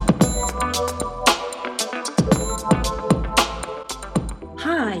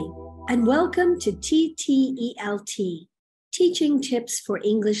and welcome to TTELT, Teaching Tips for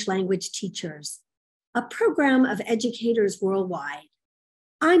English Language Teachers, a program of educators worldwide.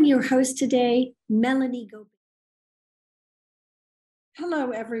 I'm your host today, Melanie Gobert.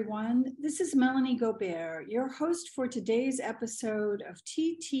 Hello, everyone. This is Melanie Gobert, your host for today's episode of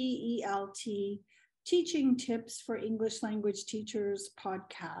TTELT, Teaching Tips for English Language Teachers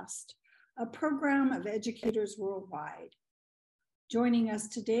podcast, a program of educators worldwide. Joining us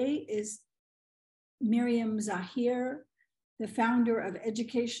today is Miriam Zahir, the founder of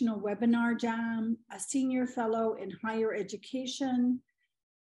Educational Webinar Jam, a senior fellow in higher education,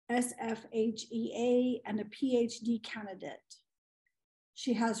 SFHEA, and a PhD candidate.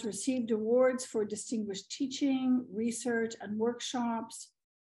 She has received awards for distinguished teaching, research, and workshops.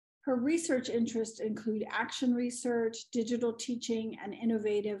 Her research interests include action research, digital teaching, and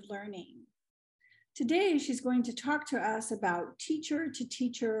innovative learning. Today, she's going to talk to us about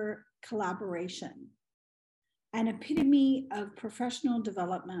teacher-to-teacher collaboration, an epitome of professional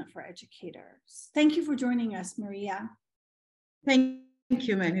development for educators. Thank you for joining us, Maria. Thank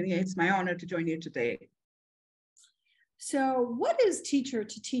you, Melanie. It's my honor to join you today. So what is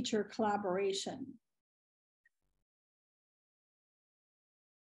teacher-to-teacher collaboration?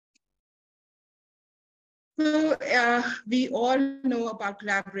 So we all know about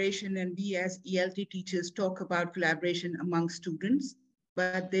collaboration, and we as ELT teachers talk about collaboration among students,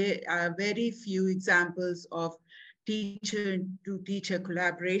 but there are very few examples of teacher-to-teacher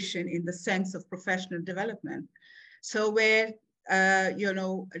collaboration in the sense of professional development. So where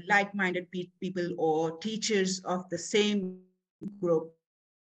like-minded people or teachers of the same group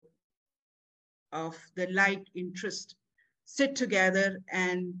of the like interest sit together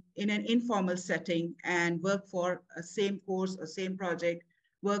and in an informal setting and work for a same course or same project,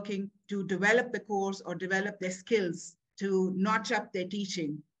 working to develop the course or develop their skills to notch up their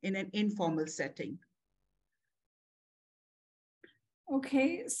teaching in an informal setting.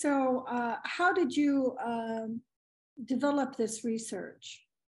 Okay, so how did you develop this research?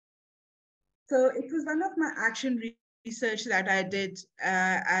 So it was one of my action research that I did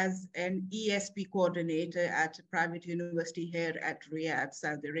as an ESP coordinator at a private university here at Riyadh,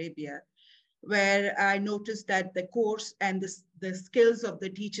 Saudi Arabia, where I noticed that the course and the skills of the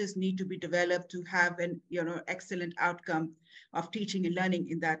teachers need to be developed to have an excellent outcome of teaching and learning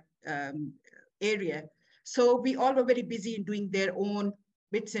in that area. So we all were very busy in doing their own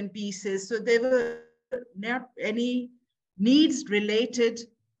bits and pieces. So there were not any needs-related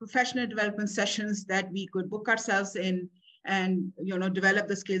professional development sessions that we could book ourselves in and develop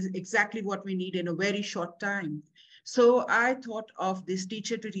the skills exactly what we need in a very short time. So I thought of this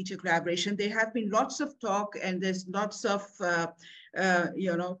teacher-to-teacher collaboration. There have been lots of talk and there's lots of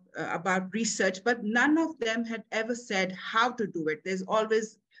about research, but none of them had ever said how to do it. There's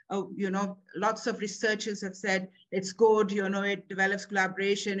always lots of researchers have said it's good, it develops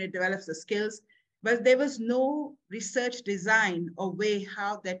collaboration, it develops the skills. But there was no research design or way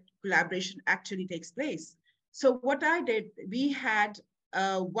how that collaboration actually takes place. So what I did, we had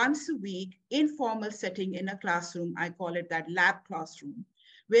once a week informal setting in a classroom, I call it that lab classroom,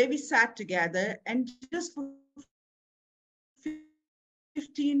 where we sat together and just for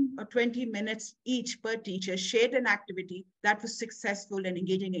 15 or 20 minutes each per teacher shared an activity that was successful and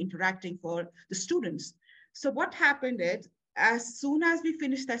engaging and interacting for the students. So what happened is, as soon as we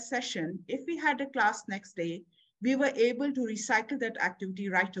finished that session, if we had a class next day, we were able to recycle that activity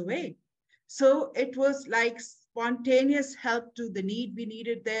right away. So it was like spontaneous help to the need we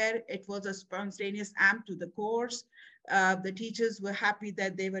needed there. It was a spontaneous amp to the course. The teachers were happy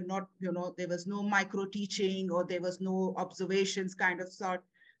that they were not, there was no micro teaching or there was no observations kind of sort.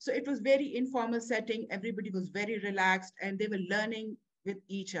 So it was very informal setting. Everybody was very relaxed and they were learning with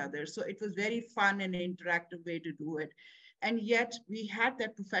each other. So it was very fun and interactive way to do it. And yet we had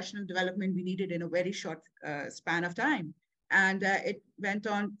that professional development we needed in a very short span of time. And it went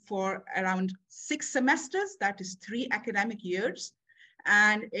on for around 6 semesters, that is 3 academic years.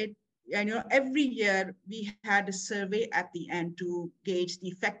 And every year we had a survey at the end to gauge the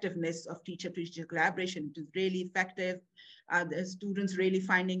effectiveness of teacher-to-teacher collaboration. It is really effective. The students really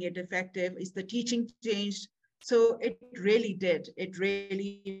finding it effective. Is the teaching changed? So it really did. It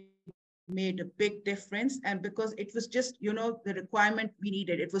really made a big difference. And because it was just, the requirement we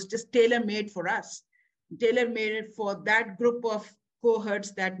needed, it was just tailor-made for us, tailor-made for that group of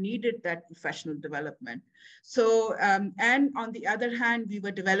cohorts that needed that professional development. So, and on the other hand, we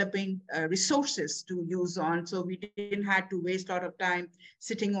were developing resources to use on. So we didn't have to waste a lot of time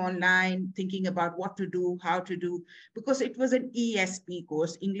sitting online, thinking about what to do, how to do, because it was an ESP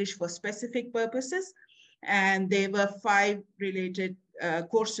course, English for Specific Purposes. And there were 5 related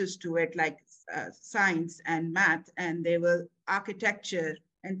courses to it, like science and math, and there were architecture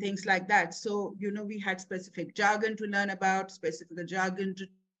and things like that. So, we had specific jargon to learn about, specific jargon to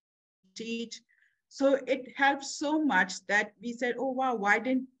teach. So it helped so much that we said, oh, wow, why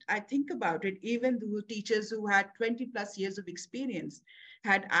didn't I think about it? Even the teachers who had 20 plus years of experience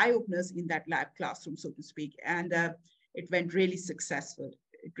had eye openers in that lab classroom, so to speak. And it went really successful.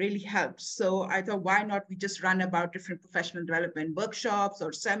 It really helped. So I thought, why not we just run about different professional development workshops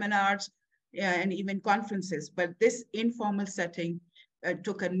or seminars, and even conferences. But this informal setting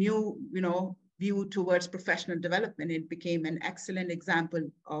took a new, view towards professional development. It became an excellent example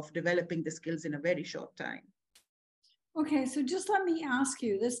of developing the skills in a very short time. Okay, so just let me ask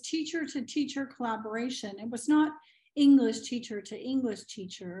you, this teacher to teacher collaboration, it was not English teacher to English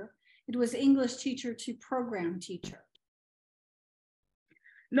teacher, it was English teacher to program teacher.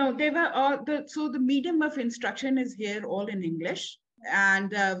 No, they were all so the medium of instruction is here all in English.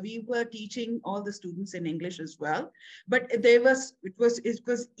 And we were teaching all the students in English as well, but it was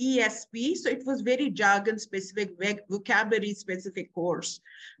ESP, so it was very jargon specific, vocabulary specific course.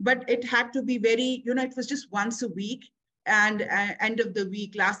 But it had to be very, it was just once a week, and end of the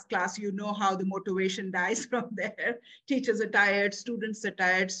week, last class, how the motivation dies from there. Teachers are tired, students are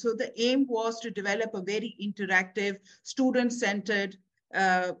tired. So the aim was to develop a very interactive, student-centered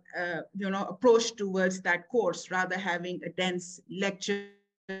approach towards that course, rather having a dense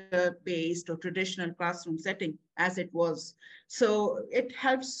lecture-based or traditional classroom setting as it was. So it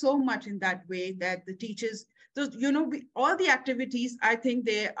helps so much in that way that the teachers, all the activities, I think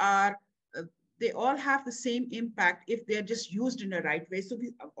they all have the same impact if they're just used in a right way. So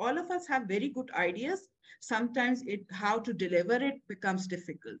all of us have very good ideas. Sometimes how to deliver it becomes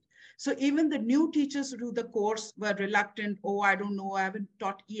difficult. So even the new teachers who do the course were reluctant. Oh, I don't know, I haven't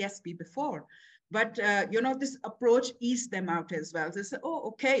taught ESP before. But, this approach eased them out as well. They said, oh,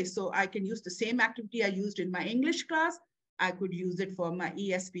 okay, so I can use the same activity I used in my English class. I could use it for my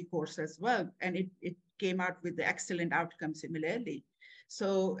ESP course as well. And it came out with the excellent outcome similarly.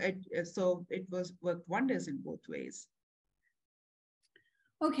 So it worked wonders in both ways.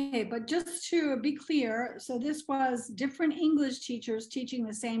 Okay, but just to be clear, so this was different English teachers teaching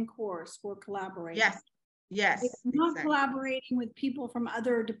the same course for collaborating. Yes, not exactly. Collaborating with people from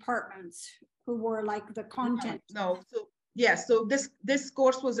other departments who were like the content. No. So yes, so this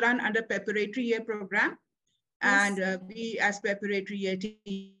course was run under preparatory year program. Yes. And we as preparatory year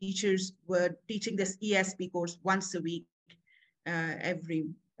teachers were teaching this ESP course once a week, every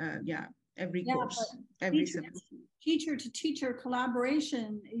course, every semester. Teacher to teacher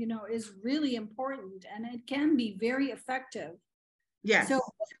collaboration, is really important, and it can be very effective. Yes. So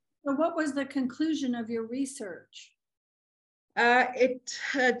what was the conclusion of your research? It,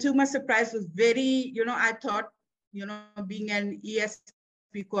 to my surprise, was very, I thought, being an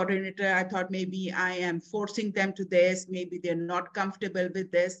ESP coordinator, I thought maybe I am forcing them to this, maybe they're not comfortable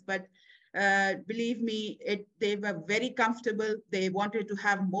with this, but believe me, they were very comfortable. They wanted to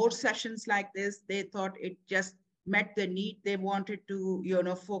have more sessions like this. They thought it just met the need they wanted to,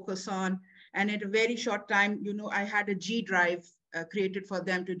 focus on. And in a very short time, I had a G drive created for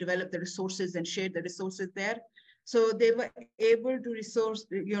them to develop the resources and share the resources there. So they were able to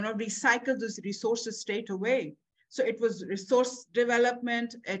recycle those resources straight away. So it was resource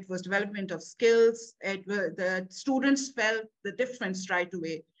development, it was development of skills, the students felt the difference right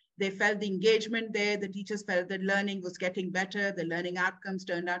away. They felt the engagement there, the teachers felt that learning was getting better, the learning outcomes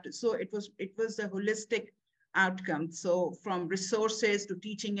turned out. So it was a holistic outcome. So from resources to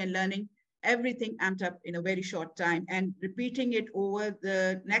teaching and learning, everything amped up in a very short time, and repeating it over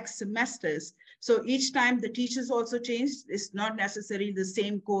the next semesters. So each time the teachers also changed. It's not necessarily the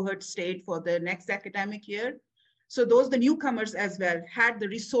same cohort stayed for the next academic year. So the newcomers as well had the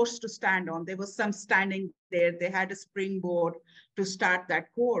resource to stand on. There was some standing there. They had a springboard to start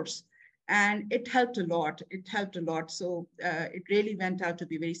that course. And it helped a lot. So it really went out to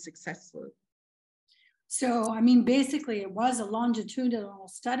be very successful. So, basically it was a longitudinal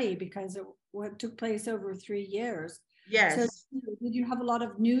study because it took place over 3 years. Yes. So did you have a lot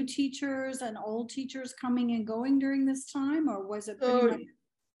of new teachers and old teachers coming and going during this time, or was it pretty much?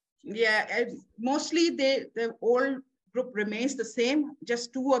 Yeah, mostly the old group remains the same.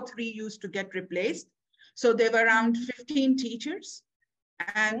 Just 2 or 3 used to get replaced. So there were around 15 teachers,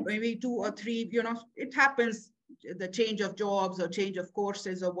 and maybe 2 or 3, it happens. The change of jobs or change of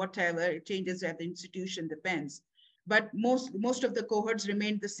courses or whatever, it changes at the institution, depends. But most of the cohorts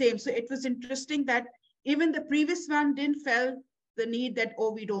remained the same. So it was interesting that even the previous one didn't feel the need that,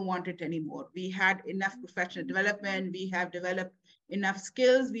 oh, we don't want it anymore. We had enough professional development. We have developed enough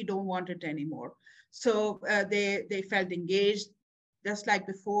skills. We don't want it anymore. So they felt engaged. just like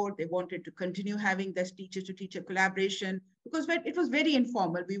before, they wanted to continue having this teacher-to-teacher collaboration because it was very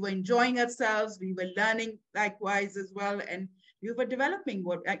informal. We were enjoying ourselves. We were learning likewise as well. And we were developing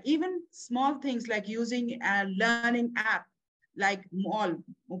even small things like using a learning app, like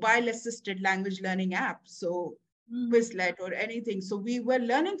mobile assisted language learning app. So Quizlet or anything. So we were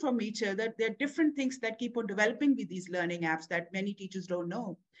learning from each other. There are different things that keep on developing with these learning apps that many teachers don't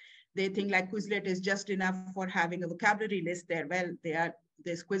know. They think like Quizlet is just enough for having a vocabulary list there. Well,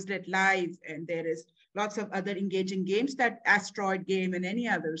 there's Quizlet Live, and there is lots of other engaging games, that Asteroid game and any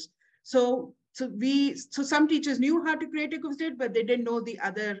others. So some teachers knew how to create a Quizlet, but they didn't know the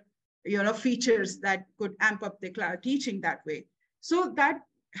other, features that could amp up the teaching that way. So that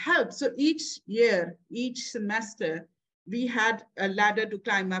helped. So each year, each semester, we had a ladder to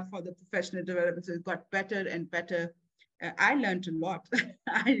climb up for the professional development. So it got better and better. I learned a lot.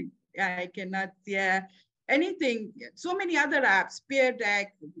 I cannot, anything. So many other apps, Peer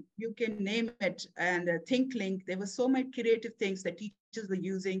Deck, you can name it, and ThinkLink. There were so many creative things that teachers were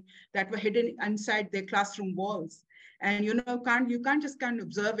using that were hidden inside their classroom walls. And you can't just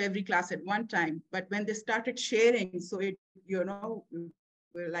observe every class at one time. But when they started sharing, so it, we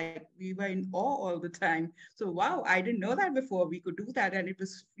were in awe all the time. So wow, I didn't know that before. We could do that, and it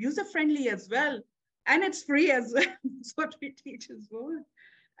was user-friendly as well. And it's free as well. That's what we teachers want.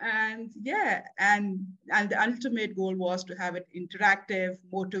 And and the ultimate goal was to have it interactive,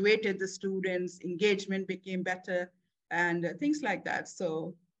 motivated the students, engagement became better, and things like that.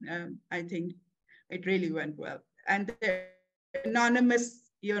 So I think it really went well. And the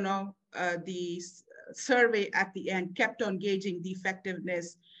anonymous, the survey at the end kept on gauging the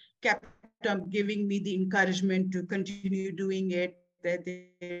effectiveness, kept on giving me the encouragement to continue doing it, that they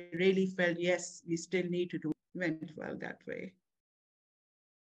really felt, yes, we still need to do it. Went well that way.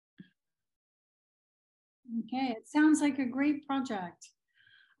 Okay, it sounds like a great project.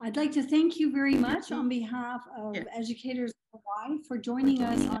 I'd like to thank you very much on behalf of Educators Worldwide for joining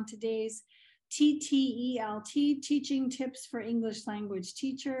us on today's TTELT, Teaching Tips for English Language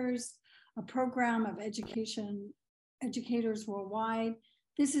Teachers, a program of Educators Worldwide.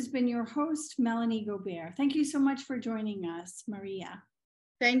 This has been your host, Melanie Gobert. Thank you so much for joining us, Maria.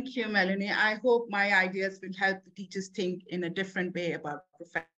 Thank you, Melanie. I hope my ideas will help the teachers think in a different way about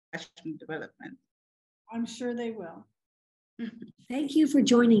professional development. I'm sure they will. Thank you for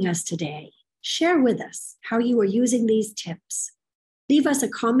joining us today. Share with us how you are using these tips. Leave us a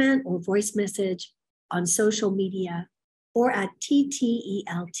comment or voice message on social media or at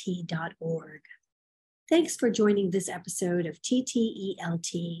ttelt.org. Thanks for joining this episode of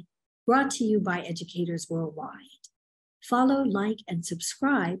TTELT, brought to you by Educators Worldwide. Follow, like, and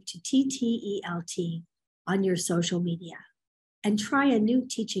subscribe to TTELT on your social media, and try a new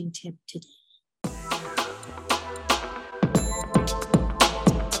teaching tip today.